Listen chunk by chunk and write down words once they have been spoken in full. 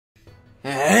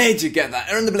Hey together,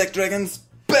 Aaron the Black Dragon's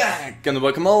back! And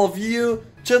welcome all of you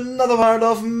to another part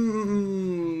of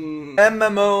MMO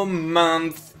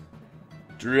month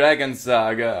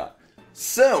DragonSaga.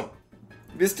 So,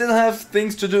 we still have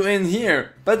things to do in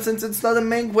here, but since it's not a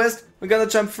main quest, we're gonna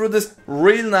jump through this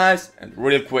real nice and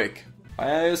real quick.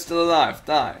 Why are you still alive?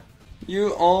 Die. You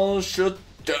all should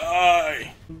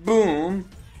die. Boom.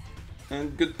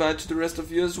 And goodbye to the rest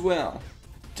of you as well.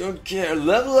 Don't care,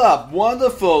 level up,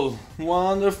 wonderful,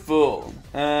 wonderful.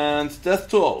 And death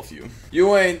to all of you.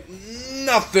 You ain't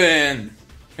nothing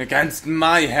against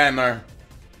my hammer.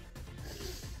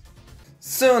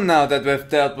 So now that we've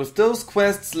dealt with those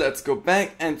quests, let's go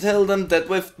back and tell them that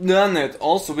we've done it.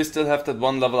 Also, we still have that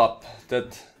one level up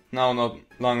that now no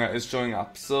longer is showing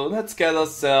up. So let's get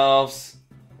ourselves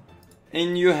a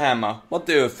new hammer. What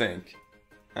do you think?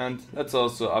 And let's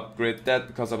also upgrade that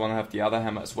because I want to have the other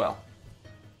hammer as well.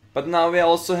 But now we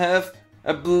also have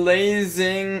a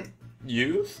blazing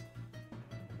youth?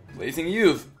 Blazing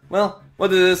youth. Well,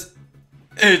 what it is?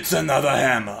 It's another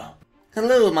hammer.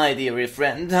 Hello, my dear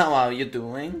friend, how are you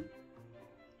doing?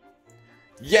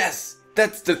 Yes,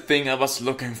 that's the thing I was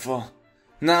looking for.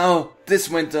 Now, this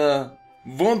winter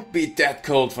won't be that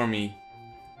cold for me.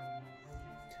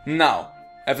 Now,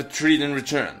 I have a treat in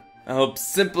return. I hope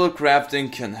simple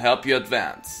crafting can help you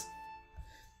advance.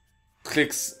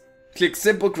 Click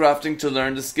simple crafting to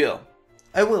learn the skill.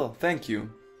 I will, thank you.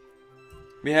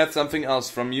 We have something else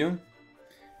from you.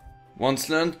 Once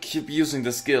learned, keep using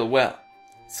the skill well.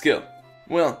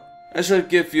 Well, I shall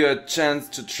give you a chance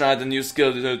to try the new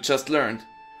skill you just learned.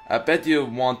 I bet you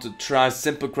want to try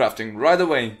simple crafting right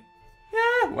away.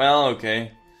 Yeah, well,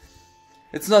 okay.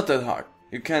 It's not that hard.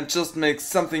 You can just make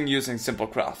something using simple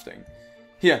crafting.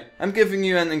 Here, I'm giving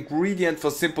you an ingredient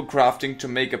for simple crafting to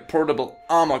make a portable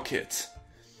armor kit.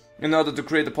 In order to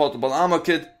create a portable armor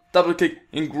kit, double-click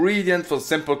ingredient for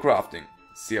simple crafting.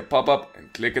 See a pop-up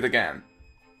and click it again.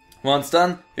 Once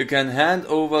done, you can hand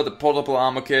over the portable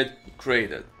armor kit you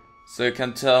created, so you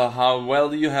can tell how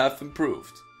well you have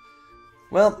improved.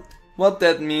 Well, what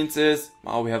that means is,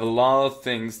 wow, we have a lot of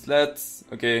things.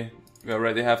 Okay, we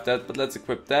already have that, but let's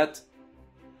equip that.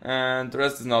 And the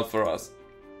rest is not for us.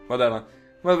 Whatever.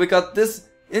 Well, we got this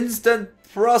instant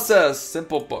process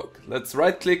simple book. Let's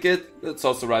right click it. Let's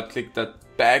also right click that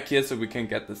bag here so we can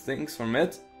get the things from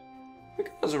it. We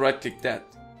can also right click that.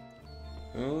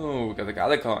 Oh, we got a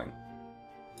Gala coin.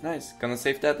 Nice, gonna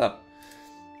save that up.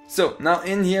 So now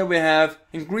in here we have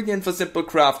ingredient for simple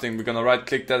crafting. We're gonna right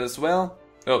click that as well.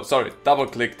 Oh, sorry, double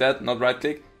click that, not right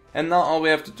click. And now all we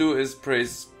have to do is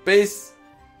press space.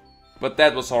 But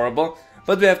that was horrible.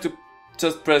 But we have to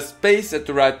just press space at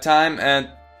the right time and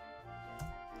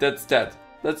that's that.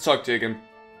 Let's talk to you again.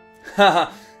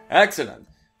 Haha, excellent.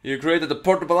 You created a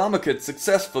portable armor kit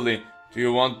successfully. Do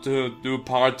you want to do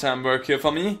part-time work here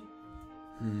for me?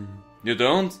 You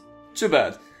don't? Too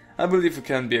bad. I believe you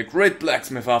can be a great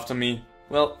blacksmith after me.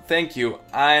 Well, thank you.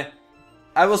 I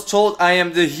was told I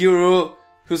am the hero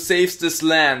who saves this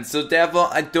land, so therefore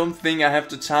I don't think I have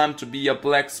the time to be a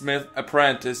blacksmith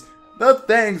apprentice. But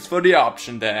thanks for the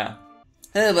option there.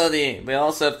 Hey buddy, we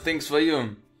also have things for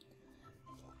you.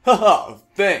 Haha,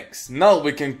 thanks. Now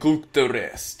we can cook the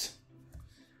rest.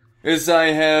 As I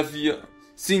have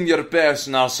seen your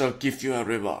passion, I shall give you a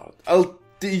reward. I'll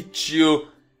teach you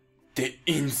the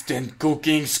instant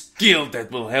cooking skill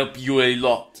that will help you a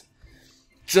lot.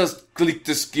 Just click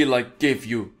the skill I gave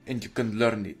you and you can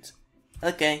learn it.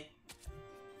 Okay.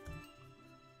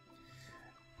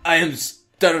 I am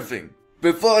starving.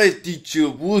 Before I teach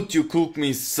you, would you cook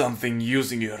me something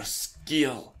using your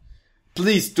skill?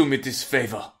 Please do me this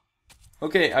favor.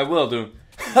 Okay, I will do.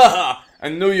 Haha, I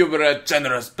knew you were a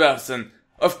generous person.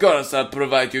 Of course I'll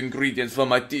provide you ingredients for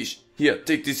my dish. Here,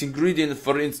 take this ingredient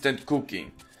for instant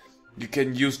cooking. You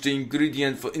can use the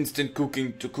ingredient for instant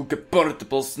cooking to cook a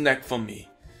portable snack for me.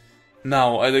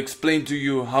 Now I'll explain to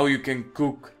you how you can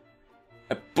cook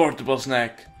a portable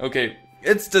snack. Okay,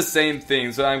 it's the same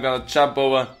thing, so I'm gonna jump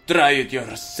over, try it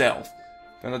yourself.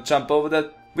 Gonna jump over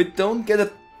that. We don't get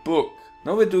a book.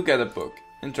 No, we do get a book.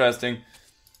 Interesting.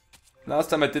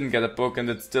 Last time I didn't get a book and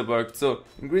it still worked. So,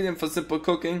 ingredient for simple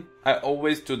cooking. I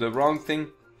always do the wrong thing.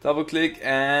 Double click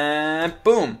and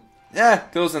boom. Yeah,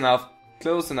 close enough.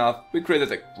 Close enough. We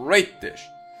created a great dish.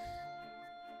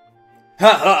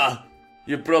 Haha!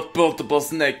 You brought portable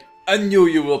snack. I knew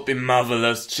you would be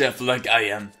marvelous chef like I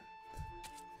am.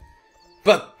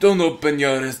 But don't open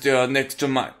your restaurant next to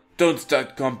mine. Don't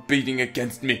start competing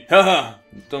against me. Haha!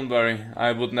 Don't worry,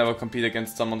 I would never compete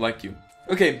against someone like you.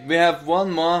 Okay, we have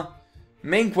one more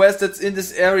main quest that's in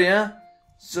this area.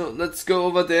 So let's go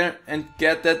over there and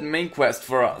get that main quest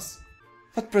for us.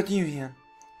 What brought you here?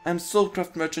 I'm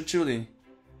Soulcraft Merchant Julie.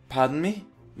 Pardon me?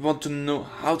 You want to know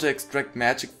how to extract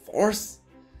magic force?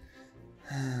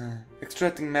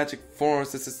 Extracting magic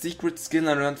force is a secret skill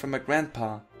I learned from my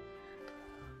grandpa.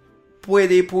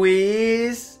 Pretty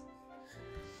please?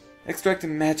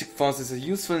 Extracting magic force is a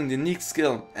useful and unique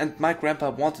skill, and my grandpa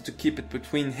wanted to keep it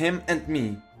between him and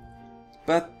me.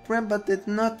 But grandpa did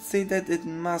not say that it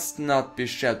must not be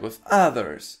shared with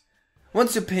others.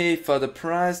 Once you pay for the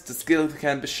price, the skill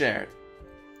can be shared.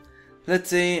 Let's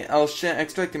say I'll share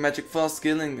extract the magic force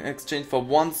skill in exchange for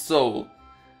 1 soul.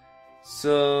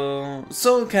 So,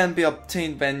 soul can be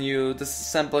obtained when you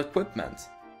disassemble equipment.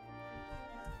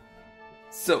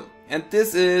 So, and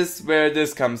this is where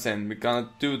this comes in. We're gonna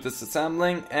do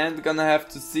disassembling and we're gonna have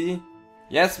to see.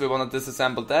 Yes, we wanna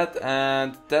disassemble that,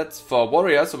 and that's for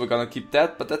warrior, so we're gonna keep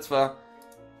that, but that's for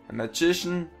a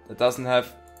magician that doesn't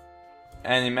have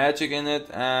any magic in it,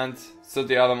 and so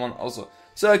the other one also.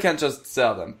 So I can just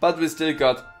sell them, but we still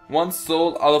got 1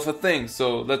 soul out of a thing,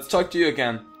 so let's talk to you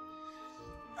again.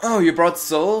 Oh, you brought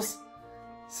souls?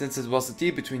 Since it was a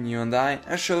deal between you and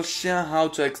I shall share how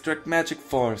to extract magic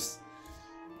force.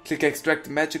 Click extract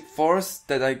magic force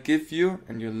that I give you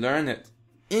and you learn it.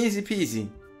 Easy peasy.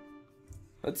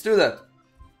 Let's do that.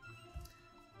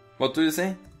 What do you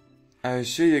say? I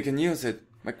assure you can use it.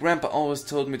 My grandpa always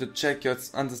told me to check your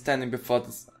understanding before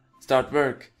start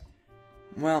work.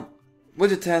 Well,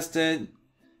 would you test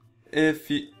if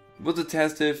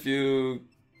you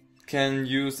can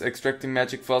use extracting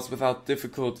magic force without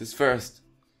difficulties first?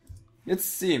 Let's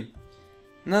see.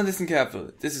 Now listen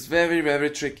carefully. This is very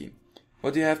tricky.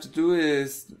 What you have to do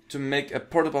is to make a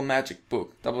portable magic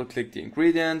book. Double click the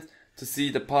ingredient to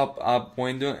see the pop-up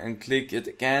window and click it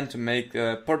again to make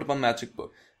a portable magic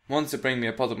book. Once you bring me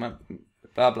a portable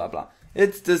blah blah blah.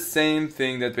 It's the same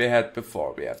thing that we had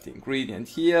before. We have the ingredient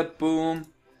here, boom.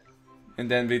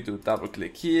 And then we do double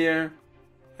click here.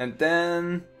 And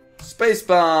then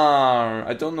spacebar.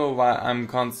 I don't know why I'm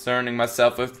concerning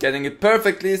myself with getting it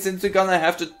perfectly, since we're gonna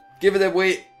have to give it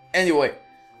away anyway.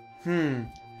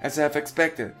 As I have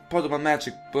expected, portable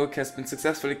magic book has been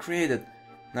successfully created.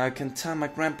 Now I can tell my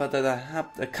grandpa that I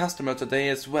helped a customer today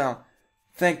as well.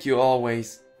 Thank you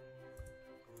always.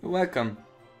 You're welcome.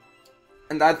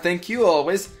 And I thank you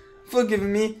always for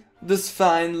giving me this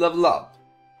fine level up.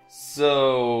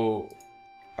 So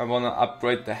I wanna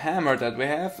upgrade the hammer that we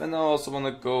have, and I also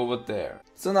wanna go over there.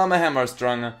 So now my hammer is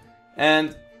stronger.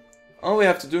 And all we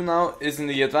have to do now is in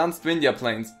the advanced Windia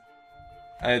Plains.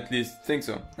 I at least think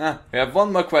so. We have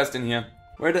 1 more quest in here.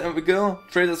 Where do we go?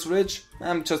 Trader's Ridge?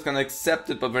 I'm just gonna accept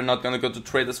it, but we're not gonna go to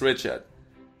Trader's Ridge yet.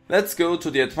 Let's go to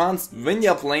the advanced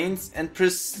Windia Plains and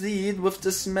proceed with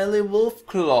the Smelly Wolf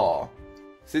Claw.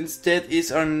 Since that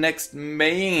is our next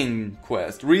main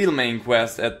quest. Real main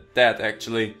quest at that,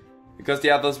 actually. Because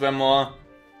the others were more,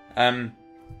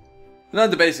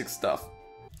 not the basic stuff.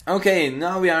 Okay,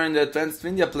 now we are in the advanced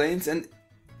Windia Plains, and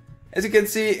as you can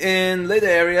see in later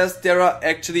areas, there are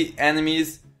actually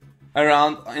enemies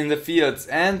around in the fields,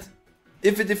 and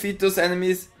if we defeat those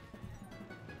enemies,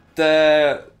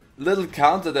 the little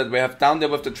counter that we have down there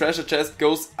with the treasure chest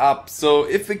goes up. So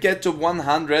if we get to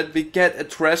 100, we get a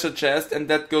treasure chest, and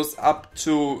that goes up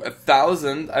to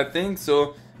 1000, I think.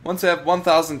 So once we have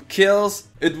 1000 kills,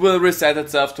 it will reset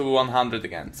itself to 100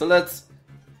 again. So let's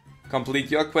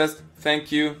complete your quest.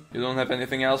 Thank you. You don't have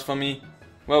anything else for me?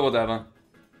 Well, whatever.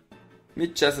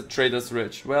 Meet Jess at Trader's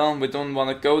Ridge. Well, we don't want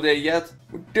to go there yet.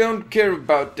 We don't care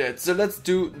about that. So let's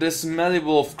do the Smelly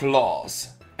Wolf Claws.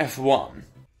 F1.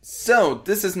 So,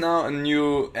 this is now a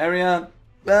new area,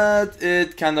 but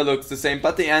it kinda looks the same.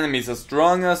 But the enemies are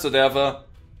stronger, so therefore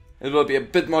it will be a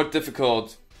bit more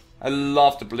difficult. I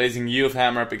love the Blazing Youth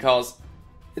Hammer because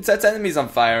it sets enemies on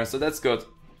fire, so that's good.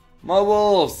 More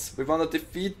wolves! We wanna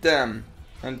defeat them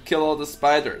and kill all the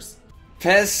spiders.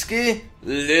 Pesky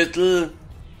little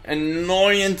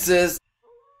annoyances.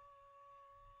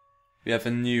 We have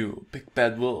a new big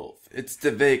bad wolf. It's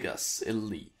the Vegas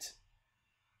Elite.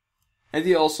 And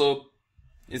he also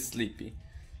is sleepy.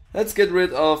 Let's get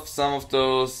rid of some of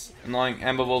those annoying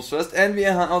amber wolves first. And we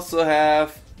also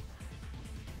have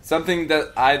something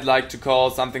that I'd like to call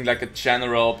something like a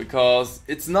general, because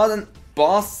it's not a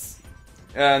boss,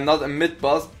 not a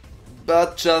mid-boss,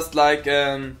 but just like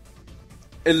an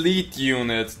elite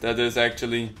unit that is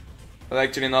actually, but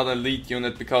actually not an elite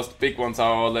unit because the big ones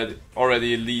are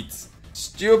already elites.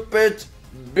 Stupid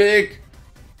big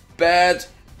bad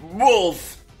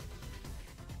wolf!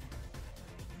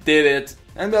 Did it.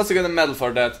 And we also got a medal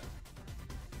for that.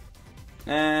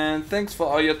 And thanks for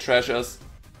all your treasures.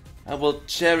 I will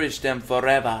cherish them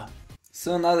forever.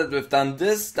 So now that we've done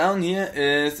this, down here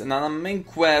is another main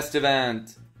quest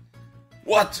event.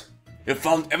 What? You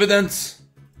found evidence?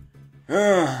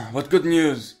 What good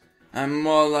news. I'm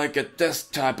more like a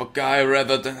desk type of guy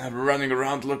rather than a running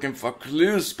around looking for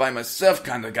clues by myself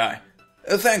kind of guy.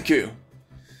 Thank you.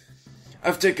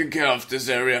 I've taken care of this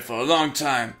area for a long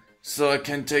time, so I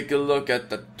can take a look at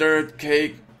the dirt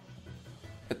cake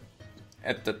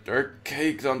at the dirt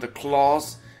cakes on the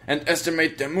claws and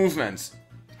estimate their movements.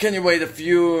 Can you wait a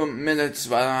few minutes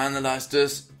while I analyze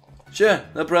this? Sure,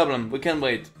 no problem, we can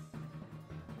wait.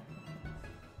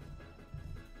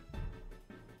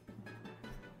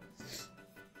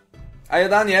 Are you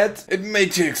done yet? It may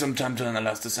take some time to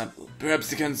analyze the sample.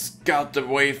 Perhaps you can scout the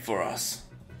way for us.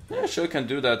 Yeah, sure can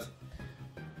do that.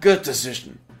 Good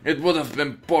decision. It would have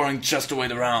been boring just to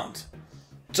wait around.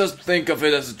 Just think of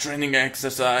it as a training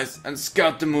exercise and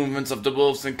scout the movements of the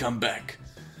wolves and come back.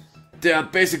 There are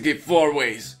basically 4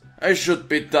 ways. I should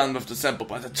be done with the sample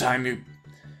by the time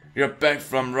you're back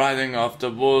from riding off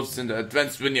the wolves in the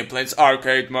Advanced Vineyard Plains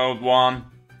Arcade Mode 1.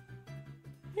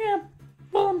 Yeah,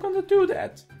 well I'm gonna do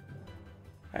that.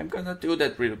 I'm gonna do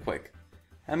that real quick.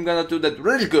 I'm gonna do that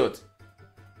really good.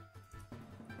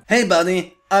 Hey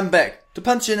buddy, I'm back to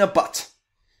punch you in your butt.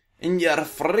 In your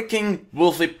freaking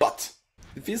wolfy butt.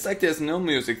 It feels like there's no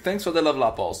music, thanks for the level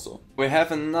up also. We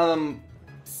have another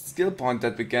skill point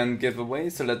that we can give away,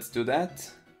 so let's do that.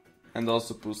 And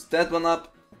also boost that one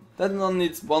up. That one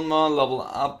needs one more level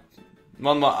up.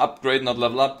 One more upgrade, not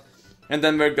level up. And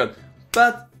then we're good.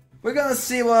 But we're gonna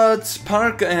see what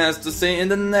Parker has to say in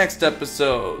the next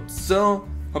episode. So,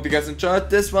 hope you guys enjoyed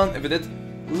this one. If you did,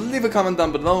 leave a comment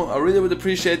down below. I really would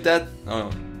appreciate that.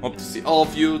 Hope to see all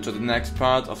of you to the next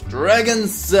part of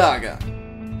DragonSaga.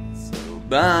 So,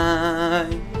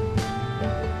 bye!